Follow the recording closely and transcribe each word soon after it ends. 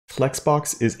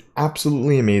Flexbox is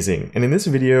absolutely amazing, and in this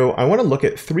video I want to look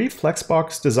at 3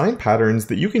 Flexbox design patterns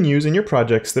that you can use in your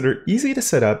projects that are easy to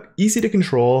set up, easy to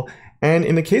control, and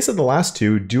in the case of the last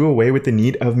 2, do away with the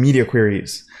need of media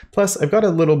queries. Plus, I've got a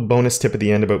little bonus tip at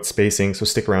the end about spacing, so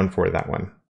stick around for that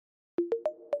one.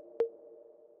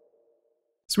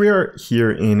 So we are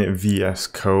here in VS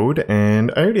Code,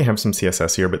 and I already have some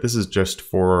CSS here, but this is just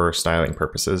for styling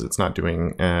purposes. It's not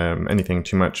doing anything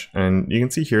too much. And you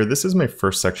can see here, this is my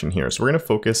first section here. So we're going to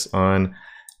focus on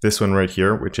this one right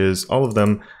here, which is all of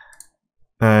them.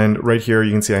 And right here,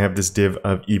 you can see I have this div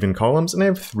of even columns, and I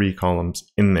have 3 columns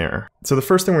in there. So the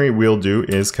first thing we will do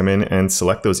is come in and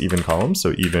select those even columns,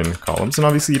 so even columns. And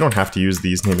obviously you don't have to use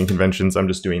these naming conventions. I'm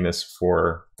just doing this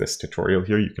for this tutorial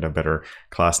here. You can have better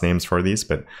class names for these,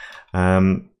 but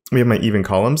we have my even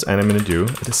columns, and I'm going to do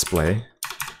a display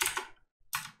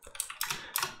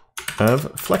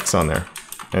of flex on there.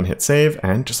 And hit save,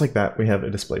 and just like that, we have a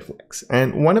display flex.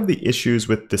 And one of the issues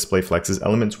with display flex is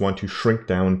elements want to shrink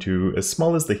down to as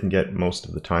small as they can get most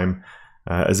of the time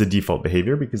as a default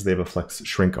behavior because they have a flex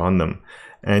shrink on them.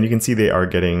 And you can see they are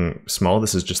getting small.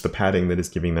 This is just the padding that is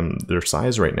giving them their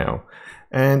size right now.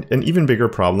 And an even bigger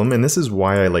problem, and this is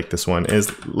why I like this one,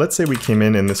 is let's say we came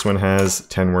in and this one has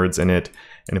 10 words in it.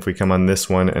 And if we come on this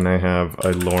one and I have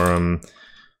a lorem,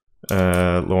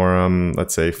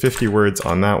 let's say 50 words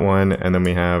on that one, and then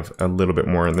we have a little bit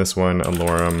more in this one, a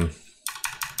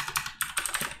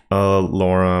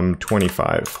lorem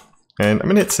 25. And I'm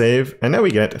gonna hit save, and now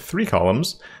we get 3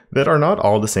 columns that are not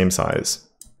all the same size.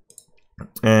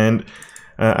 And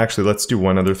actually, let's do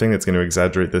one other thing that's going to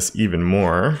exaggerate this even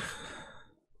more.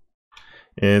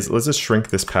 Let's just shrink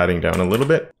this padding down a little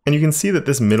bit. And you can see that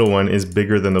this middle one is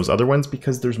bigger than those other ones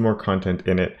because there's more content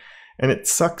in it. And it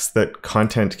sucks that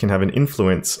content can have an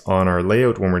influence on our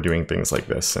layout when we're doing things like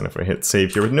this. And if I hit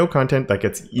save here with no content, that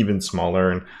gets even smaller.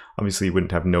 And obviously you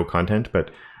wouldn't have no content, but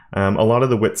a lot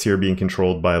of the widths here are being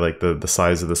controlled by like the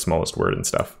size of the smallest word and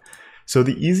stuff. So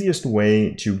the easiest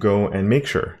way to go and make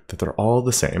sure that they're all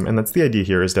the same, and that's the idea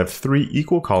here, is to have 3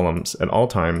 equal columns at all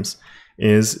times,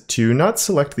 is to not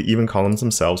select the even columns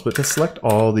themselves, but to select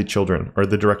all the children, or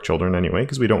the direct children anyway,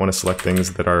 because we don't want to select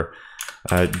things that are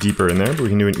deeper in there, but we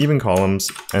can do an even columns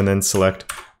and then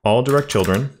select all direct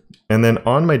children. And then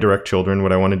on my direct children,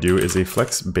 what I want to do is a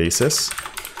flex basis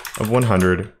of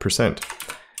 100%.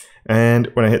 And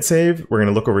when I hit save, we're going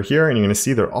to look over here and you're going to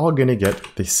see they're all going to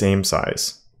get the same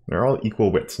size. They're all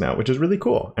equal widths now, which is really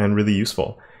cool and really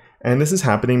useful. And this is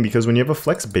happening because when you have a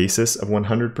flex basis of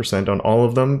 100% on all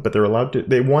of them, but they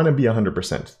want to be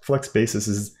 100%. Flex basis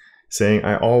is saying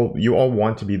you all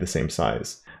want to be the same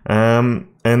size. And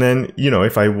then,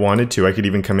 if I wanted to, I could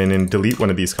even come in and delete one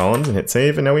of these columns and hit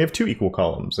save, and now we have 2 equal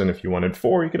columns. And if you wanted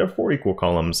 4, you could have 4 equal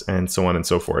columns, and so on and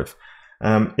so forth.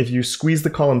 If you squeeze the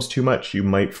columns too much, you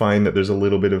might find that there's a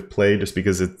little bit of play just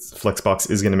because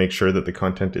Flexbox is going to make sure that the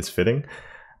content is fitting.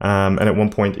 And at one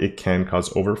point it can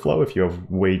cause overflow if you have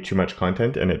way too much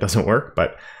content and it doesn't work.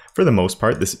 But for the most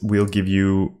part, this will give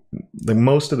you,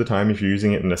 most of the time, if you're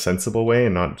using it in a sensible way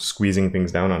and not squeezing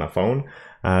things down on a phone,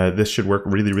 this should work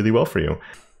really, really well for you.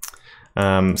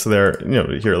 So there,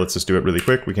 here, let's just do it really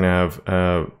quick. We can have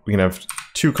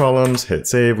 2 columns, hit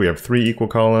save. We have 3 equal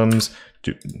columns,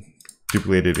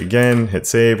 duplicate it again, hit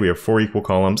save. We have 4 equal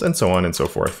columns, and so on and so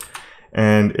forth.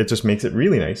 And it just makes it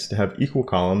really nice to have equal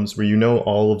columns where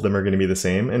all of them are going to be the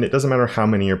same, and it doesn't matter how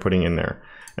many you're putting in there.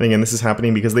 And again, this is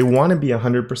happening because they want to be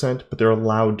 100%, but they're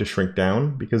allowed to shrink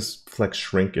down because flex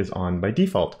shrink is on by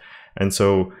default. And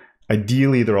so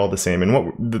ideally they're all the same.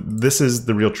 And this is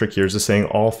the real trick here, is just saying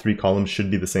all 3 columns should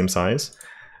be the same size.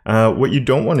 What you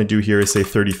don't want to do here is say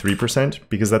 33%,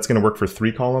 because that's going to work for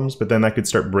 3 columns, but then that could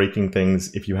start breaking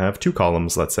things if you have 2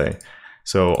 columns, let's say.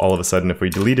 So all of a sudden, if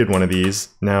we deleted one of these,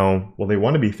 now, well, they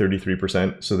want to be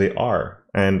 33%, so they are.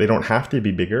 And they don't have to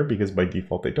be bigger because by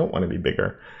default, they don't want to be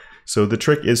bigger. So the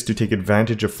trick is to take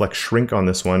advantage of flex shrink on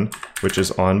this one, which is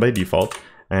on by default.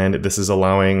 And this is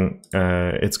allowing,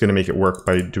 it's going to make it work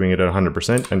by doing it at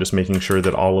 100% and just making sure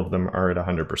that all of them are at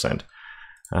 100%.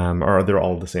 Or they're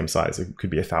all the same size. It could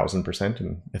be 1000%,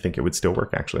 and I think it would still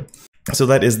work actually. So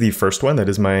that is the first one. That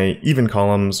is my even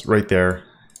columns right there.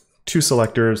 2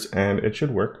 selectors, and it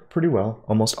should work pretty well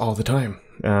almost all the time.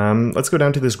 Let's go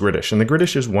down to this gridish, and the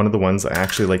gridish is one of the ones I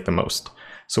actually like the most.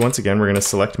 So once again, we're going to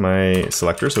select my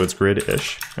selector, so it's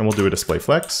gridish, and we'll do a display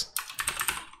flex,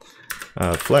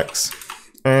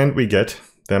 and we get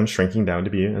them shrinking down to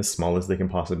be as small as they can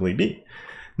possibly be.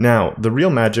 Now, the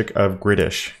real magic of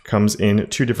gridish comes in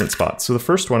 2 different spots. So the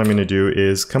first one I'm going to do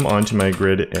is come onto my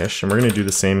gridish, and we're going to do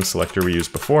the same selector we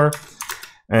used before.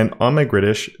 And on my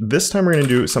gridish, this time we're going to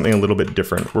do something a little bit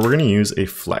different, where we're going to use a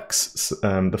flex,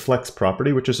 the flex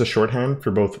property, which is a shorthand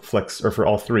for both flex, or for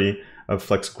all three of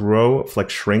flex grow,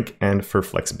 flex shrink, and for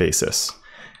flex basis.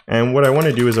 And what I want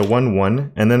to do is a 1,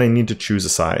 1, and then I need to choose a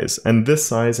size. And this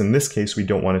size, in this case, we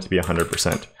don't want it to be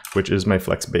 100%, which is my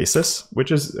flex basis,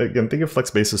 which is, again, think of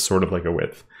flex basis sort of like a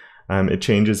width. It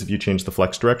changes if you change the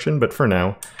flex direction, but for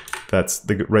now, that's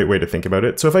the right way to think about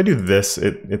it. So if I do this,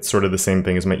 it's sort of the same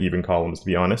thing as my even columns, to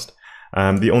be honest.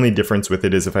 The only difference with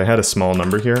it is if I had a small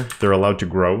number here, they're allowed to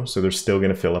grow, so they're still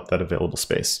going to fill up that available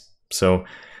space. So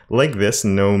like this,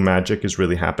 no magic is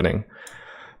really happening.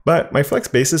 But my flex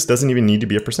basis doesn't even need to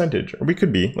be a percentage, or we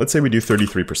could be. Let's say we do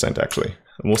 33% actually.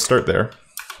 And we'll start there.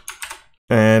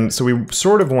 And so we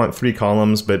sort of want 3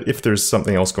 columns, but if there's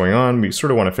something else going on, we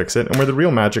sort of want to fix it. And where the real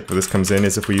magic for this comes in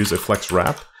is if we use a flex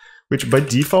wrap, which by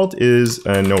default is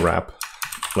no wrap,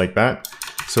 like that.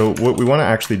 So what we want to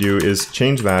actually do is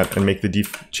change that and make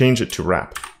change it to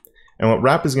wrap. And what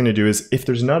wrap is going to do is, if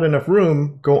there's not enough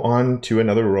room, go on to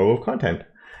another row of content.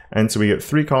 And so we get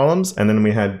 3 columns, and then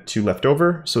we had 2 left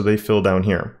over, so they fill down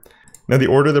here. Now the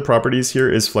order of the properties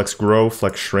here is flex grow,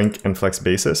 flex shrink, and flex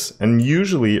basis. And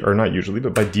usually, or not usually,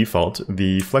 but by default,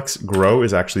 the flex grow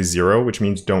is actually 0, which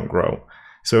means don't grow.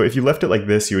 So if you left it like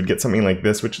this, you would get something like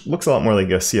this, which looks a lot more like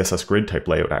a CSS grid type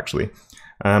layout actually.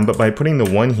 But by putting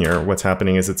the 1 here, what's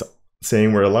happening is it's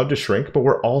saying we're allowed to shrink, but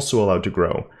we're also allowed to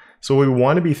grow. So we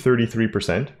want to be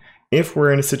 33%. If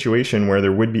we're in a situation where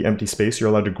there would be empty space, you're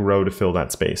allowed to grow to fill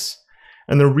that space.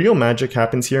 And the real magic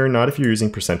happens here, not if you're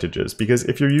using percentages, because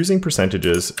if you're using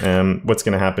percentages, what's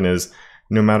going to happen is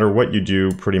no matter what you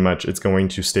do, pretty much it's going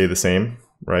to stay the same,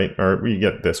 right? Or we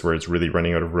get this where it's really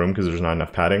running out of room because there's not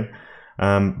enough padding.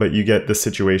 But you get this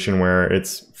situation where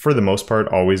it's, for the most part,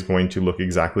 always going to look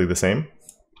exactly the same.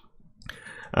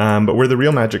 But where the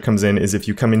real magic comes in is if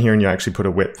you come in here and you actually put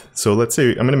a width. So let's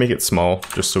say I'm going to make it small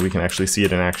just so we can actually see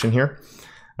it in action here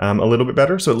a little bit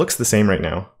better. So it looks the same right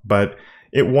now, but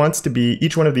it wants to be,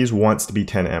 each one of these wants to be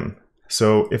 10em.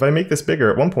 So if I make this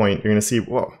bigger, at one point you're going to see,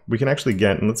 whoa, we can actually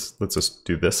get, and let's just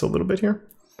do this a little bit here.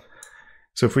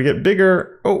 So if we get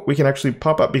bigger, oh, we can actually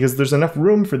pop up because there's enough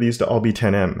room for these to all be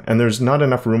 10em, and there's not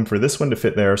enough room for this one to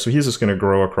fit there. So he's just going to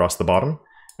grow across the bottom.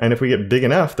 And if we get big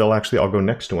enough, they'll actually all go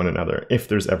next to one another if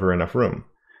there's ever enough room.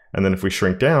 And then if we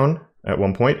shrink down at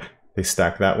one point, they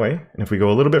stack that way. And if we go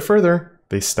a little bit further,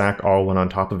 they stack all one on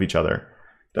top of each other.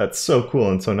 That's so cool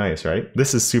and so nice, right?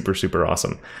 This is super, super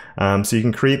awesome. So you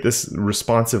can create this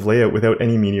responsive layout without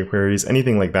any media queries,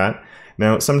 anything like that.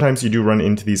 Now, sometimes you do run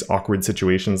into these awkward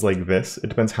situations like this. It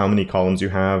depends how many columns you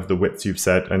have, the widths you've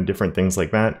set, and different things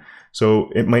like that.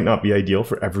 So it might not be ideal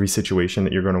for every situation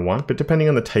that you're going to want, but depending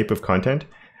on the type of content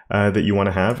that you want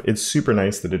to have, it's super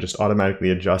nice that it just automatically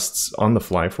adjusts on the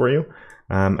fly for you.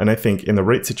 And I think in the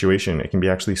right situation, it can be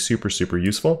actually super, super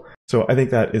useful. So I think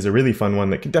that is a really fun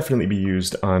one that can definitely be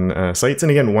used on sites.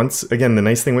 And again, the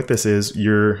nice thing with this is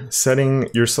you're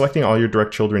selecting all your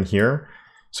direct children here.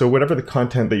 So whatever the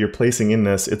content that you're placing in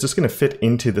this, it's just going to fit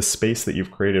into the space that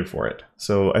you've created for it.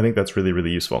 So I think that's really,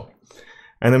 really useful.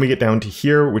 And then we get down to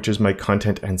here, which is my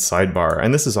content and sidebar.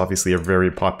 And this is obviously a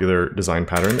very popular design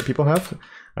pattern that people have.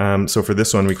 So for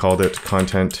this one, we called it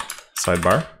content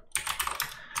sidebar.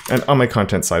 And on my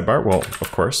content sidebar, well,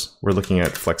 of course, we're looking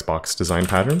at Flexbox design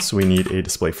patterns. So we need a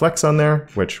display flex on there,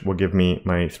 which will give me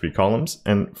my 3 columns.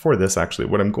 And for this, actually,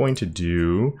 what I'm going to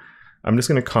do, I'm just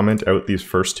going to comment out these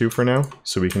first 2 for now,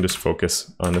 so we can just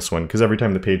focus on this one, because every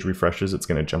time the page refreshes, it's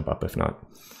going to jump up if not.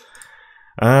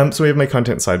 So we have my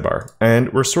content sidebar,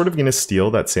 and we're sort of going to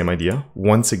steal that same idea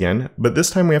once again, but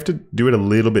this time we have to do it a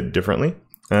little bit differently.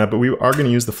 But we are going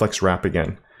to use the flex wrap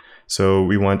again. So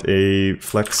we want a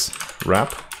flex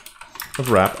wrap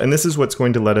of wrap, and this is what's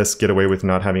going to let us get away with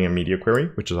not having a media query,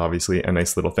 which is obviously a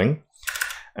nice little thing.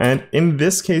 And in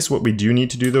this case, what we do need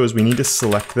to do though is we need to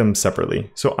select them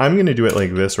separately. So I'm going to do it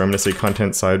like this, where I'm going to say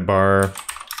content sidebar,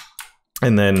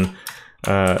 and then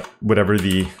whatever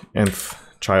the nth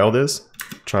child is,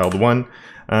 child 1.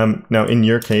 Now in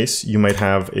your case, you might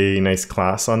have a nice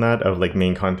class on that of like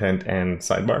main content and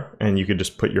sidebar, and you could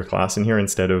just put your class in here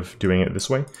instead of doing it this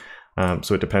way.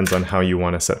 So it depends on how you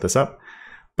want to set this up.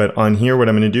 But on here, what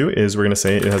I'm going to do is we're going to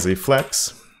say it has a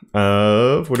flex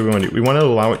of, what do we want to do? We want to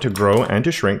allow it to grow and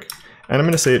to shrink. And I'm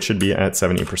going to say it should be at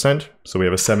 70%. So we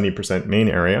have a 70% main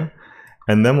area.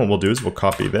 And then what we'll do is we'll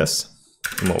copy this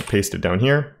and we'll paste it down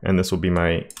here. And this will be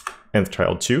my nth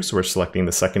child 2. So we're selecting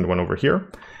the second one over here.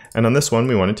 And on this one,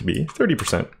 we want it to be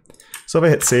 30%. So if I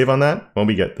hit save on that, well,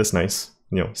 we get this nice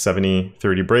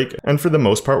 70-30 break. And for the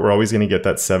most part, we're always going to get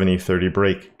that 70-30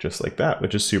 break just like that,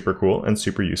 which is super cool and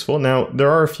super useful. Now, there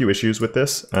are a few issues with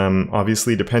this.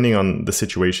 Obviously, depending on the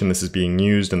situation this is being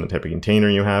used and the type of container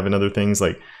you have and other things,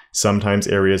 like sometimes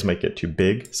areas might get too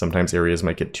big, sometimes areas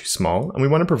might get too small, and we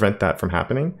want to prevent that from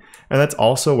happening. And that's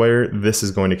also where this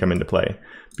is going to come into play.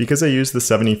 Because I use the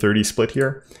 70-30 split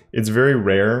here, it's very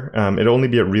rare. It'll only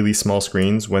be at really small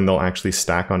screens when they'll actually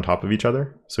stack on top of each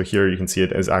other. So here you can see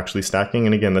it as actually stacking.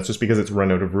 And again, that's just because it's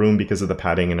run out of room because of the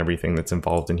padding and everything that's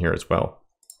involved in here as well.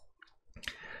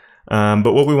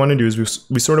 But what we want to do is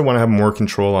we sort of want to have more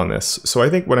control on this. So I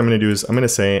think what I'm going to do is I'm going to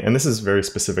say, and this is very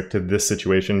specific to this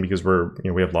situation because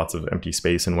we have lots of empty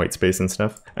space and white space and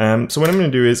stuff. So what I'm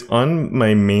going to do is on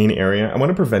my main area, I want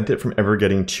to prevent it from ever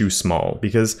getting too small,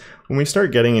 because when we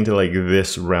start getting into like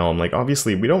this realm, like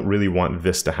obviously we don't really want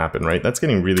this to happen, right? That's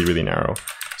getting really, really narrow.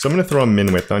 So I'm going to throw a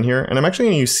min width on here, and I'm actually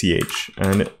going to use CH.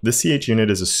 And the CH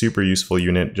unit is a super useful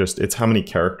unit. Just it's how many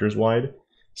characters wide.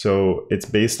 So it's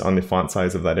based on the font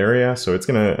size of that area. So it's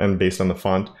going to, and based on the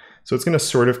font. So it's going to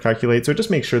sort of calculate. So just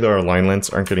make sure that our line lengths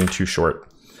aren't getting too short.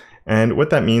 And what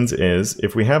that means is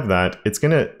if we have that, it's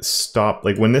going to stop,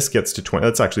 like when this gets to 20,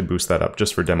 let's actually boost that up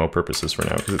just for demo purposes for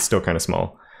now, because it's still kind of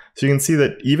small. So you can see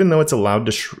that even though it's allowed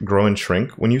to grow and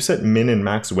shrink, when you set min and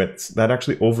max widths, that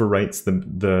actually overwrites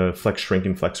the flex shrink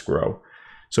and flex grow.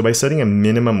 So by setting a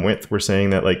minimum width, we're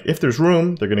saying that like if there's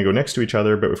room, they're going to go next to each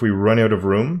other. But if we run out of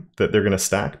room, that they're going to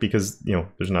stack because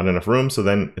there's not enough room. So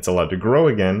then it's allowed to grow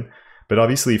again. But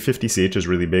obviously 50 CH is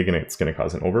really big and it's going to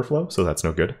cause an overflow. So that's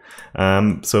no good.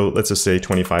 So let's just say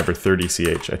 25 or 30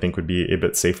 CH I think would be a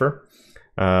bit safer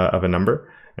of a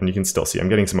number. And you can still see I'm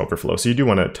getting some overflow. So you do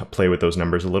want to play with those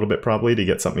numbers a little bit probably to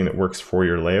get something that works for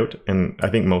your layout. And I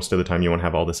think most of the time you won't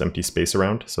have all this empty space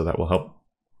around. So that will help.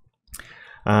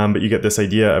 But you get this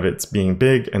idea of it's being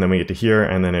big, and then we get to here,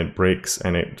 and then it breaks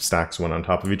and it stacks one on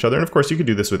top of each other. And of course, you could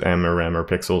do this with M or M or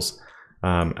pixels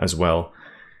as well.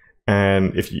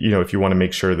 And if you want to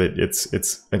make sure that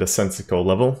it's at a sensical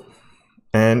level,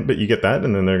 but you get that,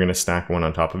 and then they're going to stack one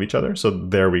on top of each other. So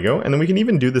there we go. And then we can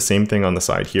even do the same thing on the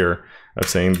side here of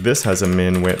saying this has a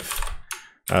min width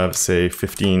of say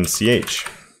 15 CH.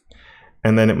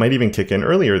 And then it might even kick in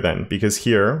earlier then, because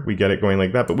here we get it going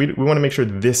like that. But we want to make sure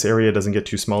this area doesn't get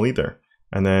too small either.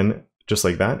 And then just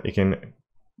like that, it can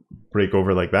break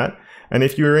over like that. And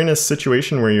if you're in a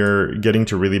situation where you're getting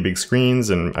to really big screens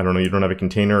and I don't know, you don't have a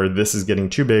container or this is getting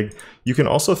too big, you can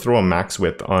also throw a max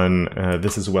width on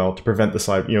this as well to prevent the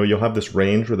side, you'll have this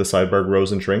range where the sidebar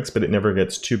grows and shrinks, but it never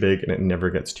gets too big and it never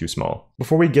gets too small.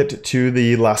 Before we get to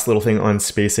the last little thing on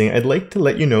spacing, I'd like to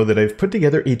let you know that I've put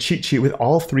together a cheat sheet with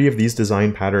all 3 of these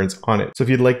design patterns on it. So if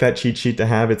you'd like that cheat sheet to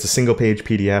have, it's a single page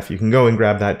PDF. You can go and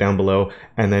grab that down below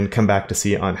and then come back to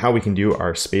see on how we can do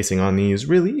our spacing on these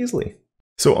really easily.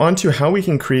 So on to how we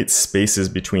can create spaces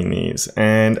between these.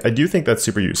 And I do think that's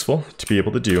super useful to be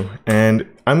able to do. And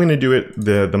I'm going to do it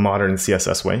the modern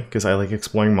CSS way because I like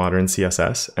exploring modern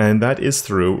CSS. And that is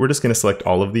through, we're just going to select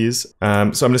all of these. So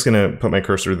I'm just going to put my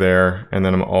cursor there. And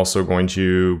then I'm also going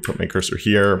to put my cursor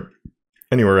here.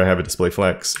 Anywhere I have a display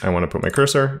flex, I want to put my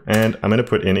cursor and I'm going to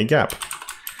put in a gap.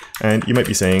 And you might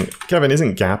be saying, Kevin,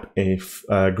 isn't gap a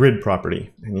grid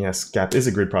property? And yes, gap is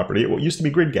a grid property. It used to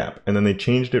be grid gap, and then they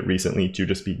changed it recently to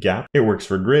just be gap. It works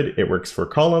for grid, it works for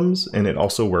columns, and it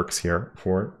also works here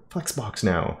for Flexbox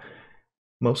now.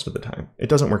 Most of the time. It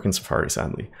doesn't work in Safari,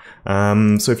 sadly.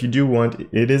 So if you do want,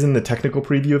 it is in the technical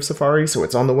preview of Safari, so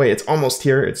it's on the way. It's almost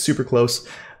here. It's super close.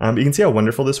 You can see how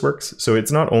wonderful this works. So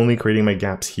it's not only creating my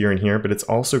gaps here and here, but it's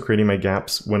also creating my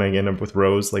gaps when I end up with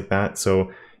rows like that. So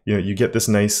you get this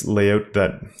nice layout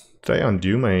that, did I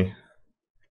undo my,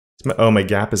 oh, my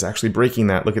gap is actually breaking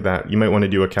that. Look at that. You might want to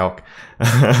do a calc.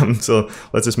 So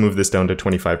let's just move this down to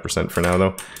 25% for now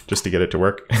though, just to get it to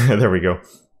work. There we go.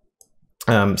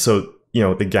 So,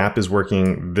 the gap is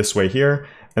working this way here.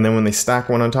 And then when they stack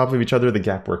one on top of each other, the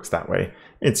gap works that way.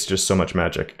 It's just so much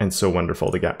magic and so wonderful,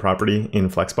 the gap property in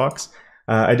Flexbox.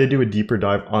 I did do a deeper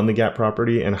dive on the gap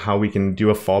property and how we can do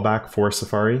a fallback for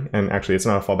Safari. And actually, it's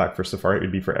not a fallback for Safari, it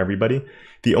would be for everybody.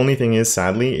 The only thing is,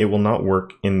 sadly, it will not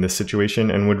work in this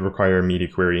situation and would require a media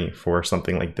query for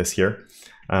something like this here.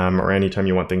 Or anytime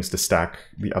you want things to stack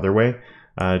the other way,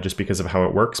 just because of how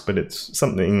it works. But it's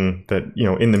something that,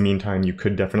 in the meantime, you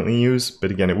could definitely use.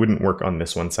 But again, it wouldn't work on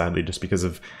this one, sadly, just because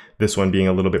of this one being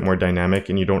a little bit more dynamic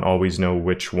and you don't always know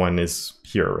which one is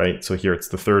here, right? So here it's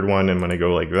the third one, and when I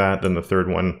go like that, then the third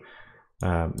one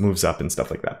moves up and stuff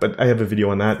like that. But I have a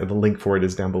video on that, and the link for it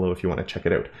is down below if you want to check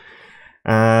it out.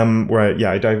 Where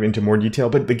I dive into more detail,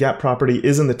 but the gap property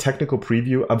is in the technical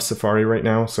preview of Safari right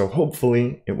now. So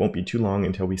hopefully it won't be too long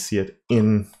until we see it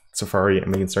in Safari,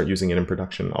 and we can start using it in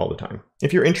production all the time.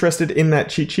 If you're interested in that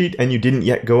cheat sheet and you didn't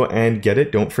yet go and get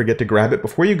it, don't forget to grab it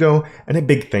before you go, and a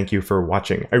big thank you for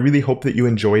watching. I really hope that you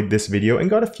enjoyed this video and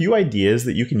got a few ideas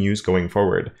that you can use going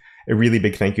forward. A really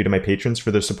big thank you to my patrons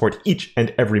for their support each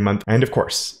and every month, and of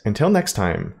course, until next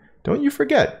time, don't you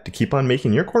forget to keep on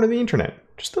making your corner of the internet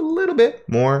just a little bit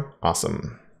more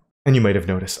awesome. And you might have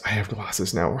noticed, I have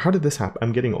glasses now. How did this happen?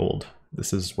 I'm getting old.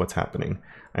 This is what's happening.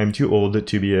 I'm too old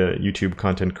to be a YouTube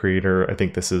content creator. I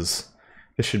think this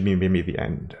should be maybe the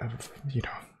end of,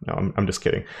 no, I'm just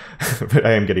kidding. But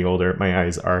I am getting older. My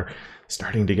eyes are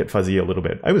starting to get fuzzy a little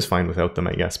bit. I was fine without them,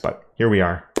 I guess, but here we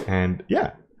are. And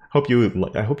yeah, I hope you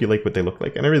like what they look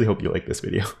like. And I really hope you like this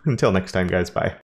video. Until next time, guys, bye.